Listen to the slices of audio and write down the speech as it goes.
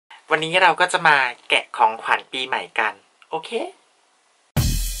วันนี้เราก็จะมาแกะของขวัญปีใหม่กันโอเคส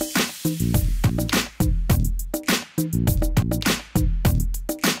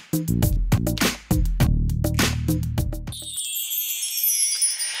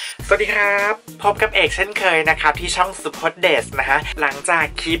วัสดีครับพบกับเอกเช่นเคยนะครับที่ช่องสุพจน์เดสนะฮะหลังจาก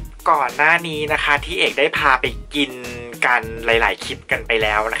คลิปก่อนหน้านี้นะคะที่เอกได้พาไปกินกันหลายๆคลิปกันไปแ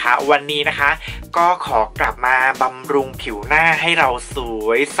ล้วนะคะวันนี้นะคะก็ขอกลับมาบำรุงผิวหน้าให้เราส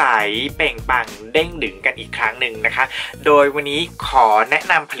วยใสเปล่งปลั่งเด้งดึงกันอีกครั้งหนึ่งนะคะโดยวันนี้ขอแนะ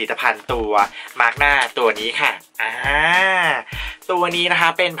นำผลิตภัณฑ์ตัวมาร์กหน้าตัวนี้ค่ะตัวนี้นะคะ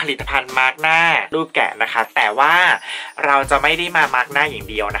เป็นผลิตภัณฑ์มาร์กหน้ารูปแกะนะคะแต่ว่าเราจะไม่ได้มามาร์กหน้าอย่าง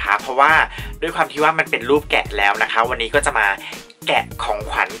เดียวนะคะเพราะว่าด้วยความที่ว่ามันเป็นรูปแกะแล้วนะคะวันนี้ก็จะมาแกะของ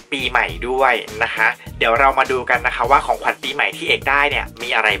ขวัญปีใหม่ด้วยนะคะเดี๋ยวเรามาดูกันนะคะว่าของขวัญปีใหม่ที่เอกได้เนี่ยมี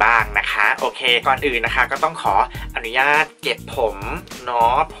อะไรบ้างนะคะโอเคก่อนอื่นนะคะก็ต้องขออนุญาตเก็บผมเนา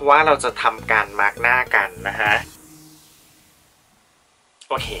ะเพราะว่าเราจะทำการมาร์กหน้ากันนะคะ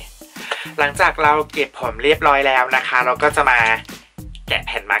โอเคหลังจากเราเก็บผมเรียบร้อยแล้วนะคะเราก็จะมาแกะแ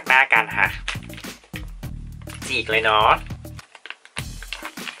ผ่นมาร์กหน้ากันค่ะจีกเลยเนาะ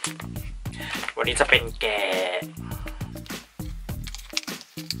วันนี้จะเป็นแกะ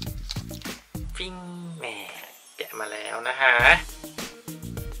ฟิ้งแหมแกะมาแล้วนะคะ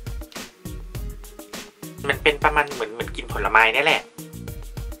มันเป็นประมาณเหมือนกินผลไม้นี่แหละ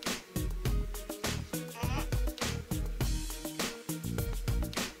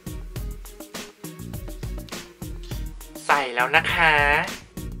ใส่แล้วนะคะ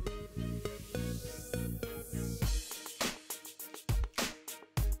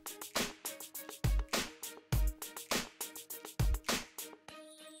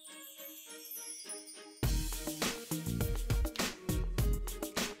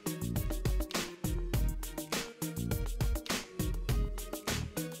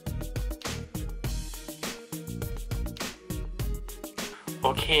โ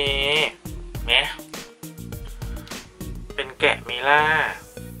อเคเนี่ยเป็นแกะมิล่า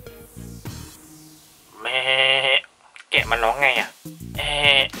แม่แกะมันร้องไงอ่ะแ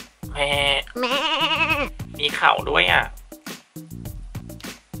ม่มีเข่าด้วยอ่ะ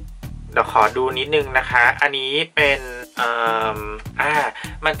เดี๋ยวขอดูนิดนึงนะคะอันนี้เป็น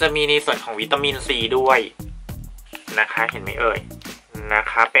มันจะมีในส่วนของวิตามินซีด้วยนะคะเห็นไหมเอ่ยนะ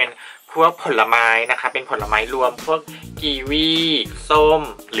คะเป็นพวกผลไม้นะคะเป็นผลไม้รวมพวกกีวีส้ม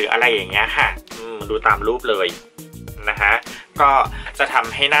หรืออะไรอย่างเงี้ยค่ะดูตามรูปเลยนะคะก็จะท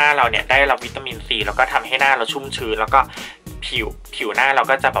ำให้หน้าเราเนี่ยได้รับวิตามินซีแล้วก็ทำให้หน้าเราชุ่มชื้นแล้วก็ผิวหน้าเรา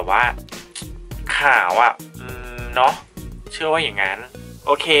ก็จะแบบว่าขาวอ่ะเนาะเชื่อว่าอย่างนั้นโ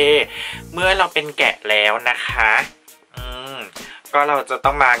อเคเมื่อเราเป็นแกะแล้วนะคะก็เราจะต้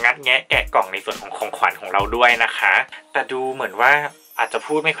องมางัดแงะแกะกล่องในส่วนของของขวัญของเราด้วยนะคะแต่ดูเหมือนว่าอาจจะ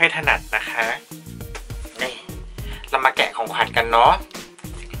พูดไม่ค่อยถนัดนะคะนี่เรามาแกะของขวัญกันเนาะ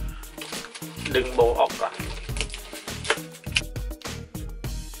ดึงโบออกก่อน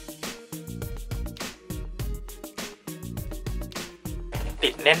ติ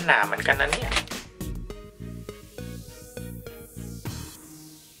ดแน่นหนาเหมือนกันนะเนี่ย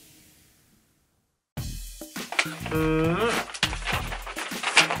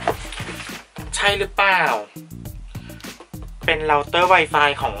ใช่หรือเปล่าเป็นเราเตอร์ Wi-Fi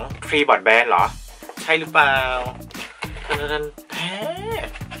ของฟรีบอร์ดแบนด์เหรอใช่หรือเปล่าแท้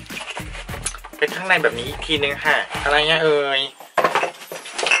เป็นข้างในแบบนี้อีกทีนึงค่ะอะไรเงี้ยเอ่ย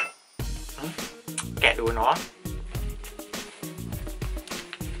แกะดูเนาะ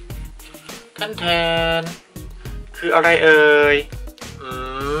แทนคืออะไรเอ่ย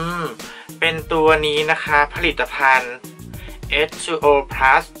เป็นตัวนี้นะคะผลิตภัณฑ์ H2O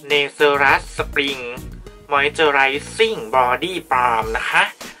Plus Naturous Spring Moisturizing Body Balm นะคะ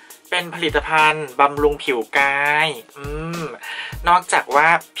เป็นผลิตภัณฑ์บำรุงผิวกายนอกจากว่า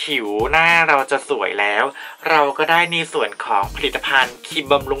ผิวหน้าเราจะสวยแล้วเราก็ได้ในส่วนของผลิตภัณฑ์ครีม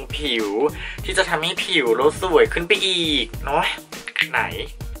บำรุงผิวที่จะทำให้ผิวเราสวยขึ้นไปอีกเนาะไหน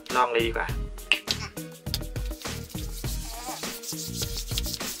ลองเลยดีกว่า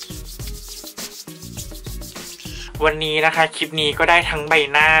วันนี้นะคะคลิปนี้ก็ได้ทั้งใบ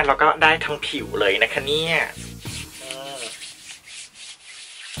หน้าแล้วก็ได้ทั้งผิวเลยนะคะเนี่ย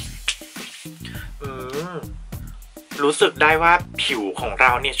รู้สึกได้ว่าผิวของเร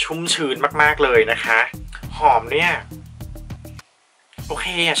าเนี่ยชุ่มชื้นมากๆเลยนะคะหอมเนี่ยโอเค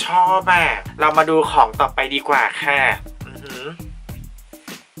ชอบอ่ะเรามาดูของต่อไปดีกว่าค่ะ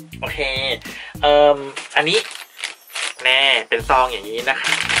โอเคอันนี้แน่เป็นซองอย่างนี้นะค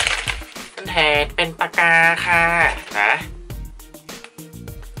ะแทนเป็นปากกาค่ะนะ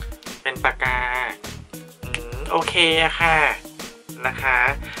เป็นปากกาโอเคค่ะ นะคะ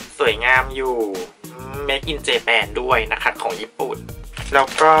สวยงามอยู่ Make in Japan ด้วยนะคะของญี่ปุ่นแล้ว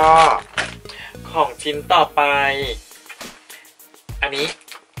ก็ของชิ้นต่อไปอัน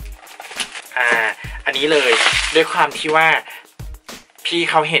นี้เลยด้วยความที่ว่าพี่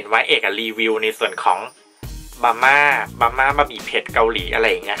เขาเห็นว่าเอกรีวิวในส่วนของบะหมี่เผ็ดเกาหลีอะไร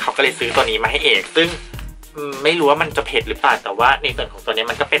อย่างเงี้ยเขาก็เลยซื้อตัวนี้มาให้เอกซึ่งไม่รู้ว่ามันจะเผ็ดหรือเปล่าแต่ว่าในส่วนของตัวนี้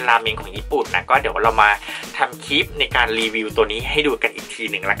มันก็เป็นราเมงของญี่ปุ่นนะก็เดี๋ยวเรามาทำคลิปในการรีวิวตัวนี้ให้ดูกันอีกที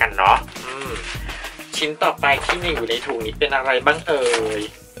หนึ่งละกันเนาะชิ้นต่อไปที่มีอยู่ในถุงนี้เป็นอะไรบ้างเอ่ย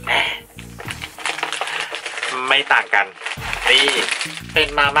ไม่ต่างกันนี่เป็น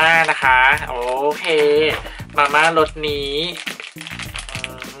มาม่านะคะโอเคมาม่ารสนี้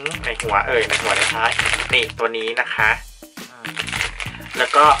ในหัวในท้ายนี่ตัวนี้นะคะแล้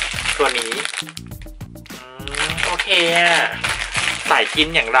วก็ตัวนี้โอเคสายกิน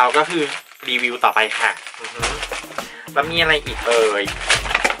อย่างเราก็คือรีวิวต่อไปค่ะแล้วมีอะไรอีก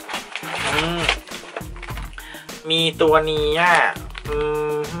มีตัวนี้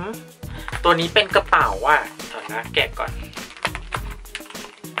ตัวนี้เป็นกระเป๋าตอนนะแกะก่อน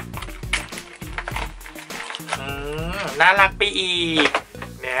น่ารักไปอีก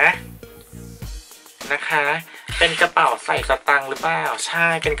นะคะเป็นกระเป๋าใส่สตังค์หรือเปล่าใช่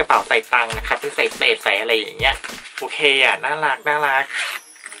เป็นกระเป๋าใส่ตังค์นะคะเป็นใส่เศษใส่อะไรอย่างเงี้ยโอเคน่ารัก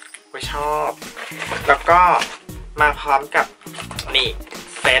ไม่ชอบแล้วก็มาพร้อมกับนี่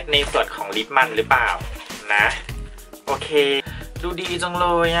เซตในส่วนของลิปมันหรือเปล่านะโอเคดูดีจังเล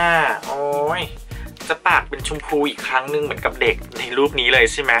ยโอ้ยจะปากเป็นชมพูอีกครั้งหนึ่งเหมือนกับเด็กในรูปนี้เลย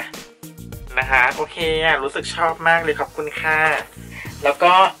ใช่ไหมนะคะโอเครู้สึกชอบมากเลยขอบคุณค่ะแล้ว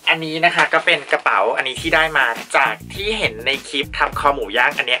ก็อันนี้นะคะก็เป็นกระเป๋าอันนี้ที่ได้มาจากที่เห็นในคลิปทำคอหมูย่า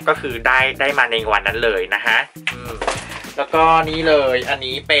งอันนี้ก็คือได้มาในวันนั้นเลยนะคะแล้วก็นี่เลยอัน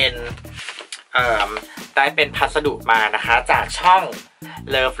นี้เป็นได้เป็นพัสดุมานะคะจากช่อง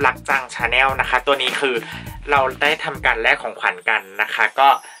เลิฟรักจังชาแนลนะคะตัวนี้คือเราได้ทำการแลกของขวัญกันนะคะก็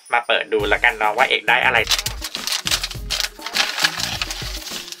มาเปิดดูแล้วกันเนาะว่าเอกได้อะไร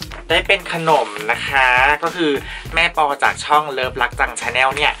ได้เป็นขนมนะคะก็คือแม่ปอจากช่องเลิฟรักจังชาแนล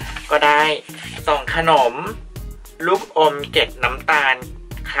เนี่ยก็ได้ส่งขนมลูกอมเกล็ดน้ำตาล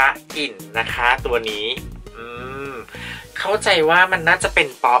คะกลิ่นนะคะตัวนี้เข้าใจว่ามันน่าจะเป็น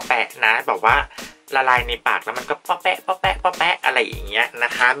ปอแปะนะแบบว่าละลายในปากแล้วมันก็ปอแปะอะไรอย่างเงี้ยน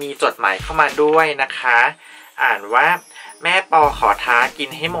ะคะมีจดหมายเข้ามาด้วยนะคะอ่านว่าแม่ปอขอท้ากิน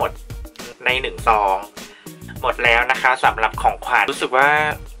ให้หมดใน1 ซองหมดแล้วนะคะสำหรับของขวัญรู้สึกว่า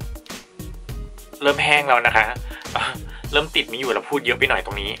เริ่มแห้งแล้วนะคะเริ่มติดมีอยู่แล้วพูดเยอะไปหน่อยต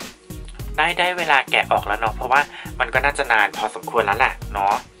รงนี้ได้เวลาแกะออกแล้วเนาะเพราะว่ามันก็น่าจะนานพอสมควรแล้วแหละเนา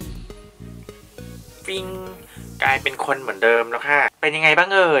ะฟิงกลายเป็นคนเหมือนเดิมแล้วค่ะเป็นยังไงบ้าง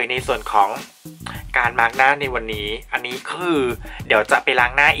ในส่วนของการมาร์กหน้าในวันนี้อันนี้คือเดี๋ยวจะไปล้า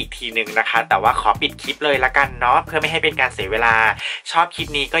งหน้าอีกทีหนึ่งนะคะแต่ว่าขอปิดคลิปเลยละกันเนาะเพื่อไม่ให้เป็นการเสียเวลาชอบคลิป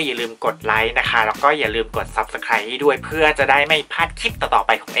นี้ก็อย่าลืมกดไลค์นะคะแล้วก็อย่าลืมกด Subscribe ให้ด้วยเพื่อจะได้ไม่พลาดคลิปต่อๆไ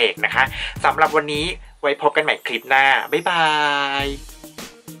ปของเอกนะคะสำหรับวันนี้ไว้พบกันใหม่คลิปหน้าบ๊ายบาย